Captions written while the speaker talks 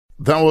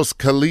That was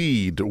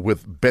Khalid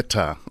with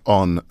Better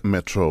on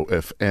Metro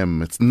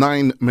FM. It's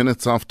 9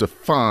 minutes after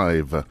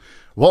 5.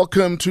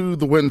 Welcome to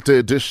the Wednesday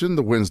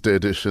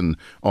edition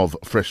of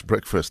Fresh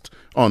Breakfast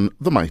on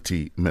the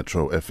mighty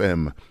Metro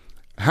FM.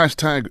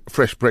 Hashtag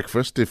Fresh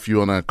Breakfast if you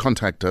want to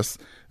contact us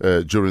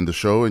during the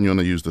show and you want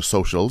to use the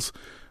socials.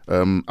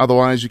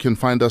 Otherwise, you can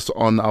find us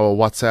on our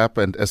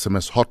WhatsApp and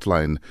SMS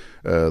hotline.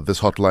 This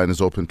hotline is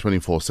open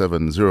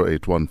 24/7,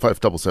 081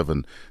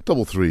 577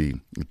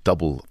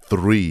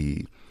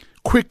 3333.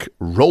 Quick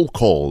roll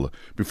call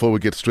before we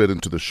get straight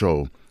into the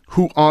show.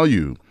 Who are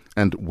you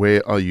and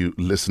where are you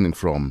listening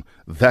from?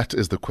 That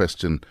is the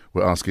question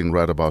we're asking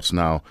right about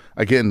now.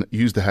 Again,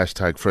 use the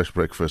hashtag Fresh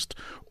Breakfast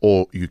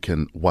or you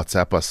can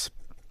WhatsApp us.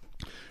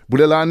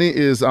 Bulelani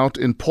is out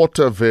in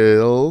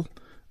Porterville.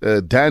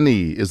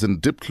 Danny is in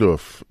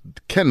Diepkloof.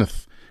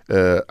 Kenneth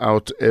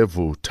out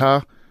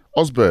Evuta.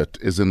 Osbert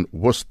is in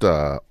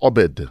Worcester.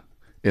 Obed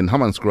in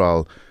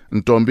Hammanskraal.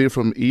 Ntombi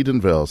from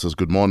Edenvale says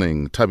good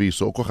morning.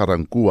 Tabiso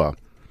Kocharankua.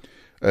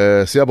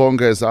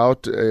 Siabonga is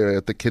out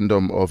at the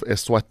Kingdom of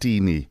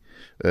Eswatini.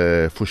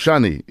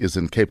 Fushani is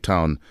in Cape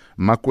Town.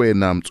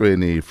 Makwena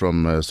Mtsweni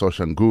from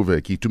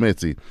Soshanguve.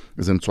 Kitumeti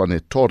is in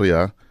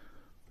Twanetoria.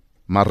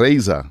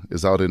 Mareza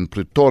is out in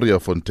Pretoria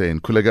Fontaine.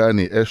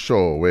 Kulegani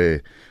Esho,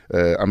 where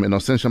I'm in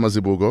Osensha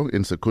Mazibugo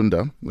in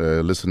Secunda,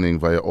 listening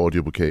via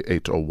audio bouquet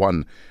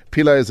 801.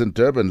 Pila is in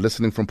Durban,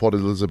 listening from Port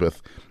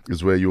Elizabeth,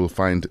 is where you will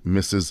find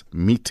Mrs.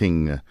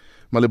 Meeting.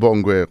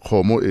 Malibongwe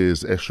Khomo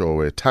is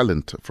Esho,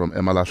 Talent from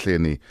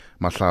Emalahleni,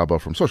 Mahlaba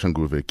from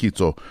Soshanguve,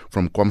 Kitso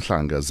from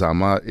Kwamhlanga,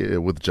 Zama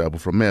with Jabu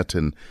from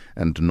Merton,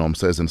 and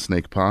Nomsa is in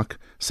Snake Park.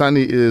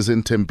 Sani is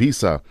in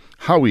Tembisa,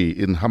 Howie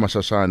in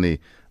Hamashashani,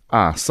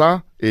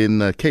 Asa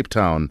in Cape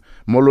Town,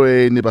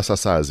 Moloe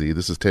Nibasasazi,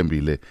 this is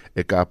Tembile,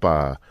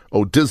 Ekapa,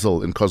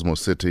 Dizzle in Cosmos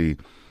City,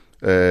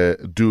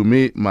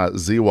 Dumi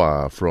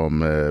Maziwa from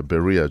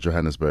Berea,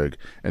 Johannesburg,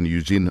 and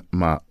Eugene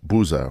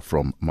Mabuza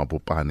from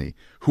Mabopani.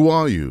 Who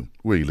are you?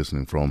 Where are you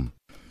listening from?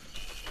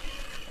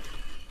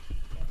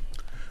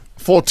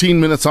 14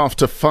 minutes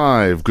after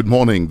 5. Good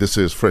morning. This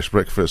is Fresh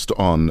Breakfast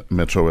on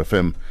Metro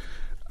FM.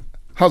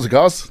 How's it,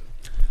 guys?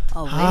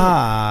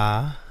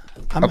 I'm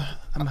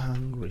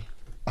hungry.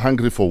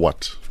 Hungry for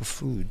what? For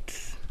food.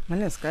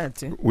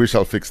 We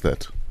shall fix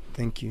that.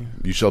 Thank you.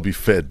 You shall be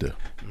fed.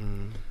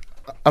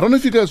 I don't know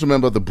if you guys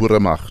remember the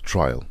Buramach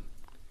trial.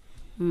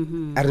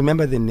 Mm-hmm. I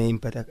remember the name,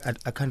 but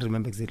I can't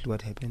remember exactly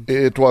what happened.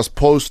 It was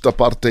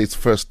post-apartheid's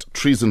first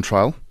treason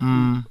trial.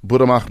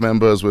 Buramach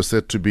members were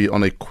said to be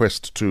on a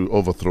quest to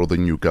overthrow the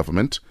new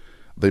government.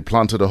 They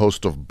planted a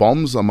host of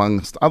bombs,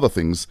 amongst other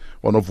things,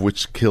 one of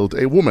which killed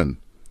a woman.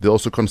 They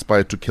also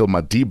conspired to kill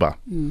Madiba,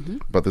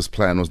 but this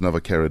plan was never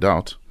carried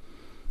out.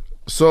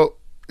 So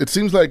it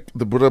seems like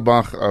the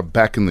Buramach are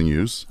back in the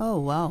news. Oh,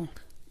 wow.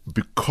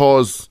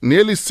 Because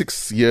nearly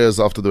 6 years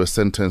after they were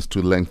sentenced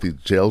to lengthy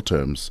jail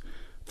terms,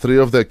 3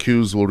 of the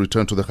accused will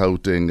return to the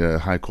Gauteng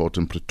High Court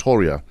in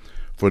Pretoria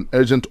for an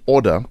urgent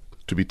order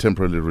to be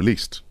temporarily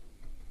released.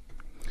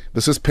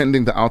 This is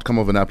pending the outcome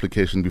of an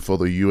application before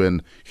the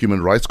UN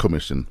Human Rights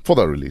Commission for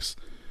their release.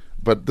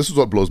 But this is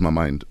what blows my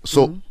mind.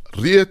 So,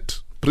 Riet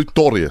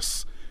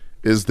Pretorius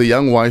is the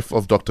young wife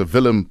of Dr.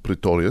 Willem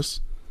Pretorius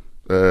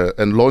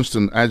and launched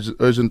an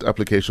urgent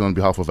application on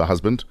behalf of her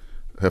husband,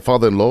 her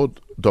father-in-law,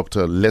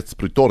 Dr. Letz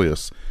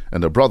Pretorius,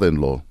 and her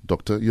brother-in-law,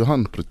 Dr.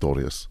 Johan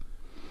Pretorius.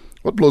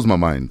 What blows my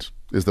mind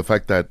is the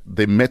fact that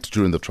they met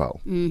during the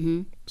trial.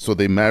 So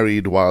they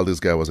married while this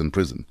guy was in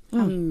prison.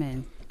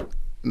 Amen.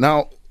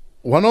 Now,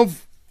 one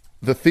of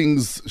the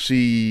things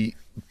she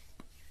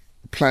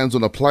plans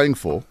on applying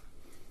for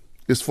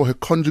is for her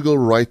conjugal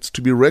rights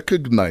to be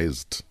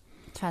recognized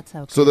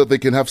so that they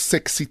can have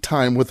sexy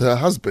time with her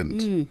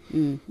husband.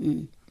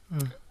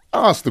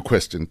 I ask the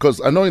question, because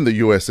I know in the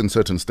US, in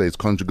certain states,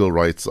 conjugal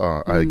rights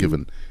are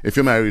given. If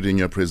you're married in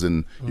your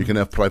prison, you can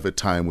have private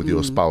time with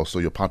your spouse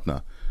or your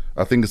partner.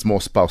 I think it's more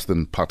spouse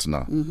than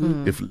partner,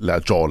 if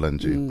la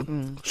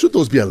jolanji. Should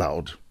those be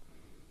allowed?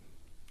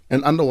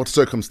 And under what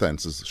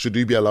circumstances should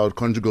you be allowed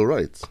conjugal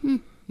rights?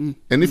 And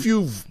if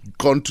you've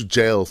gone to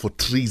jail for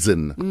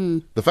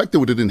treason, the fact that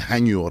we didn't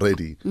hang you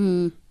already,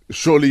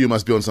 surely you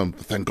must be on some,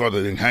 thank God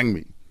they didn't hang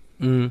me.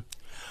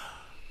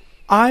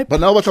 But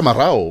now what am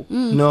I?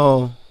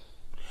 No.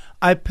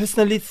 I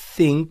personally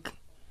think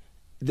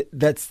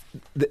there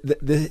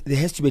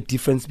has to be a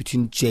difference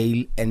between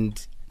jail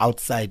and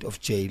outside of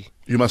jail.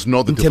 You must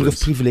know the difference. In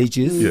terms of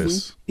privileges.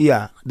 Yes.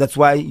 Yeah. That's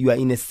why you are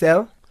in a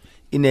cell,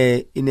 in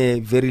a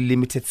very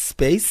limited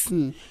space,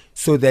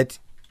 so that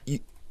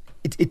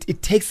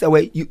it takes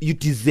away, you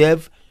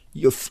deserve,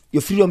 your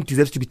freedom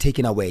deserves to be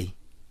taken away.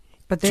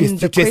 But then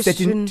to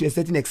a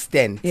certain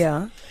extent.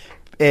 Yeah.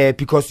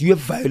 Because you have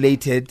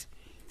violated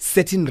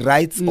certain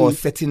rights or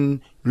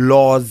certain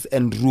laws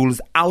and rules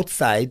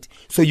outside,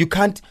 so you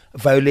can't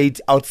violate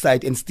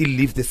outside and still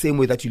live the same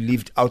way that you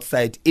lived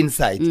outside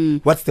inside.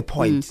 What's the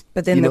point?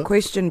 But then You the know?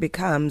 question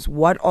becomes,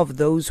 what of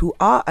those who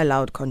are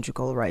allowed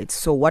conjugal rights?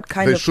 So what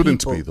kind They of shouldn't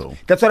people? be, though.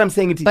 That's what I'm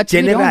saying. It But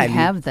generally, we don't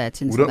have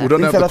that in We South don't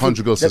in have South the Africa,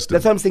 conjugal system.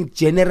 That's what I'm saying.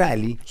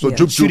 Generally, So Yeah.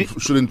 Jub Should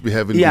Jub shouldn't be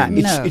having. yeah,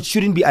 babies. No. it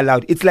shouldn't be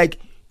allowed. It's like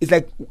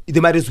they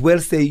might as well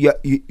say you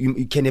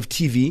can have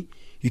TV,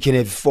 you can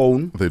have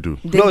phone. They do.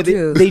 They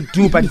do. They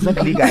do, but it's not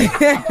legal.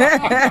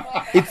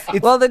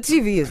 it's Well, the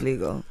TV is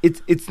legal.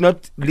 it's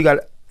not legal.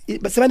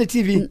 But some of the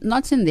TV,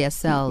 Not in their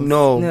cells.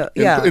 no. No,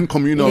 In, yeah. in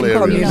communal In areas.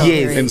 communal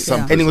Yes. In areas, some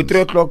yeah. And when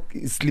prisons. 3:00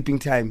 is sleeping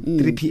time,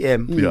 3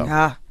 p.m. Yeah.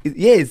 Ah.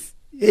 Yes.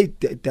 Hey,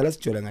 tell us,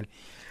 Jolangan.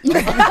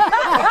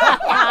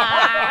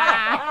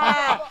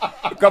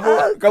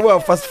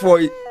 Kabo first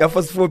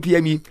 4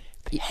 p.m. Hey,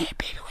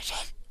 baby, what's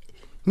that?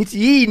 Meet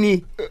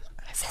yini.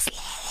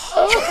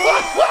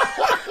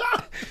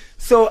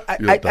 So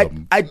You're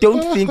dumb. I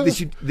don't think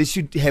they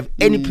should have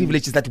any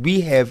privileges that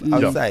we have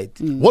outside.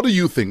 What do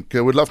you think?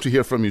 We'd love to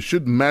hear from you.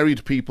 Should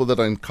married people that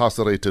are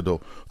incarcerated or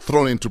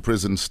thrown into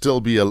prison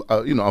still be,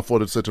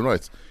 afforded certain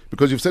rights?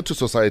 Because you've said to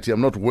society,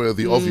 "I'm not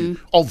worthy of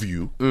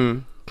you."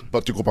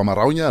 But you go pa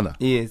maraunyana.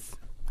 Yes,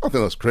 I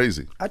think that's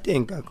crazy. I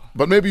think.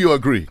 But maybe you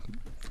agree.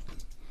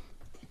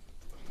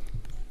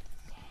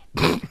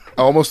 I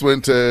almost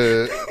went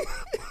a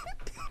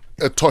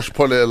Tosh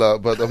Polela,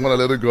 but I'm going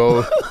to let it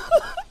go.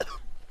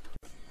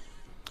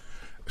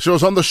 She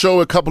was on the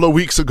show a couple of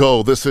weeks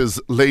ago. This is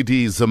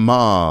Lady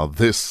Zamar.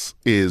 This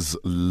is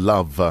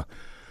Love.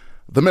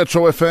 The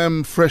Metro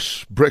FM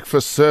Fresh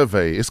Breakfast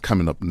Survey is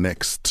coming up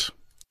next.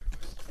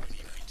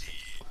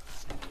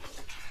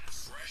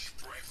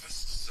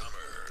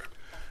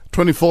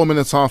 24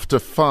 minutes after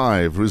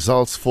 5.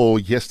 Results for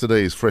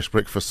yesterday's Fresh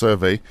Breakfast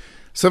Survey.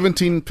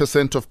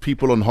 17% of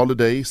people on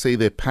holiday say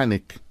they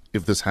panic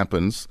if this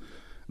happens.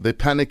 They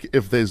panic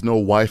if there's no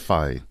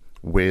Wi-Fi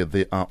where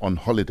they are on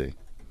holiday.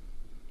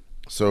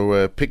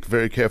 So pick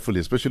very carefully,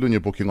 especially when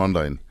you're booking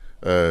online.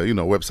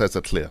 Websites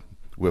are clear.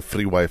 We have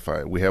free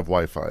Wi-Fi. We have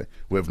Wi-Fi.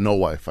 We have no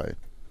Wi-Fi.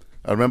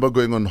 I remember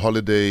going on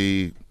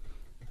holiday.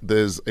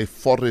 There's a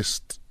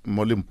forest,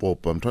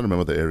 Molimpopo, I'm trying to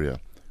remember the area,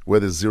 where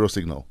there's zero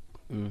signal.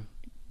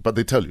 But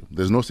they tell you,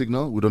 there's no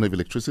signal. We don't have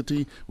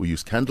electricity. We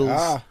use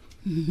candles.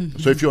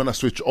 So if you want to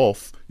switch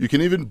off, you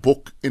can even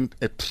book in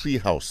a tree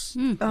house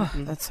Oh,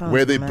 that sounds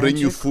where they bring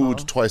you magical.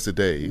 food twice a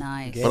day.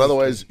 Nice. But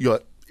otherwise, you're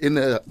in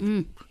a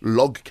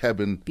log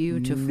cabin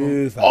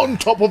Beautiful. on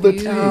top of the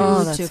tree.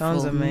 Oh, that Beautiful.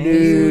 sounds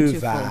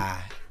amazing.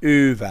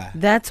 Uva.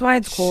 That's why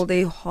it's called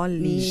a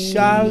holly.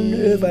 Shall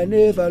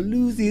never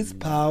lose its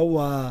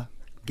power.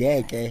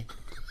 Gege.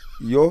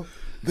 Yo,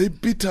 They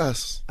beat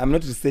us I'm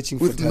not researching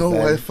for with no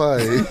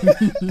Tarzan.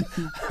 Wi-Fi.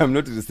 I'm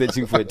not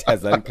researching for a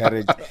Tarzan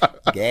courage.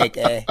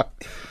 Gege.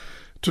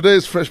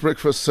 Today's Fresh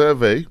Breakfast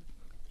Survey.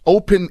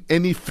 Open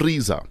any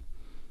freezer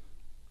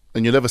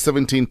and you'll have a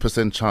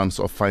 17% chance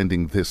of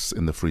finding this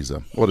in the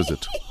freezer. What is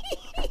it?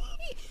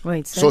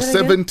 Wait, say So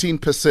that again?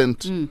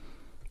 17%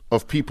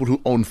 of people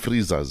who own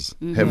freezers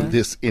have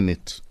this in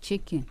it.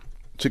 Chicken.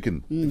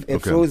 Chicken.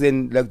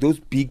 Frozen, like those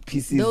big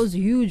pieces. Those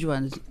huge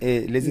ones.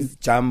 This is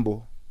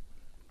jumbo.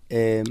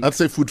 I'd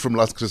say food from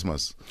last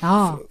Christmas.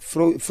 Ah.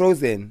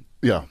 Frozen.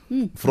 Yeah.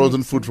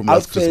 Frozen food from I would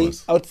last say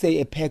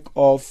Christmas. a pack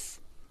of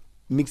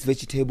mixed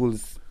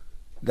vegetables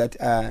that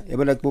are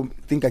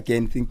think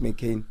again, think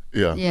McCain.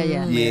 Yeah.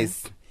 Yeah.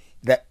 Yes.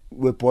 That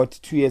were bought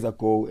 2 years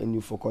ago and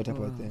you forgot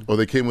about them. Or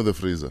they came with a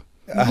freezer.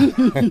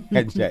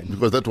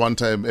 Because that one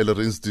time Ella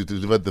Rinsty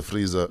delivered the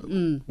freezer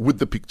with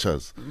the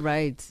pictures.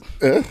 Right.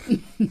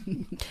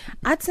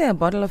 I'd say a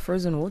bottle of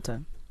frozen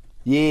water.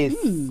 Yes.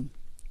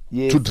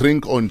 Yes. To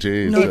drink on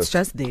J. No, it's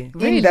just there.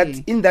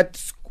 Really? In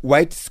that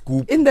white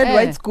scoop. In that Eh.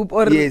 white scoop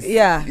or Yes.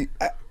 yeah.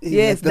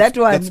 Yes, that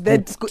one. It's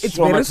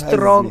very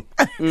strong.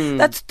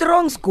 That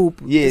strong scoop.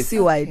 Yes. See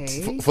white.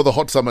 Okay. For the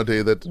hot summer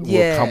day that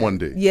will come one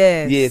day.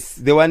 Yes. Yes,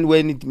 the one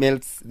when it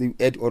melts, they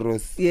add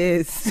oros.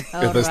 Yes.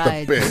 And that's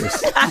Alright. the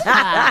best.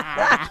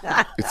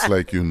 It's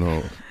like,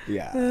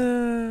 Yeah.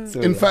 So,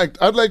 In fact,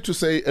 I'd like to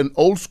say an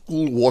old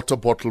school water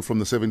bottle from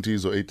the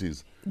 70s or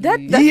 80s. That's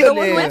Really? the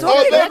one we're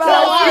talking that's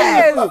about. the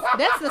Yes.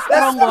 That's the The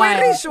strong one.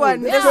 Swedish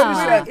one. The Yeah.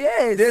 Swedish one.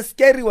 Yes. the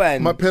scary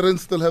one. My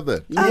parents still have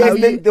that.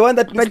 Yes, the one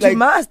that looks But like you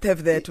must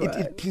have that one.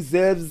 it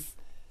preserves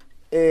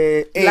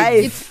Life.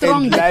 eggs It's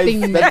strong and life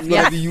thing. that's Yeah.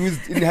 going to be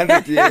used in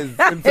 100 years. In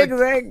fact,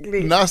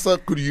 Exactly.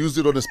 NASA could use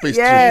it on a space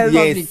Yes.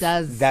 Probably Yes,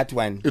 does. that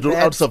one. trip. It will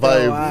That's the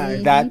outsurvive.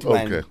 one. That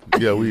one. Okay.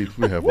 Yeah, we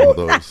have one of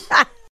those.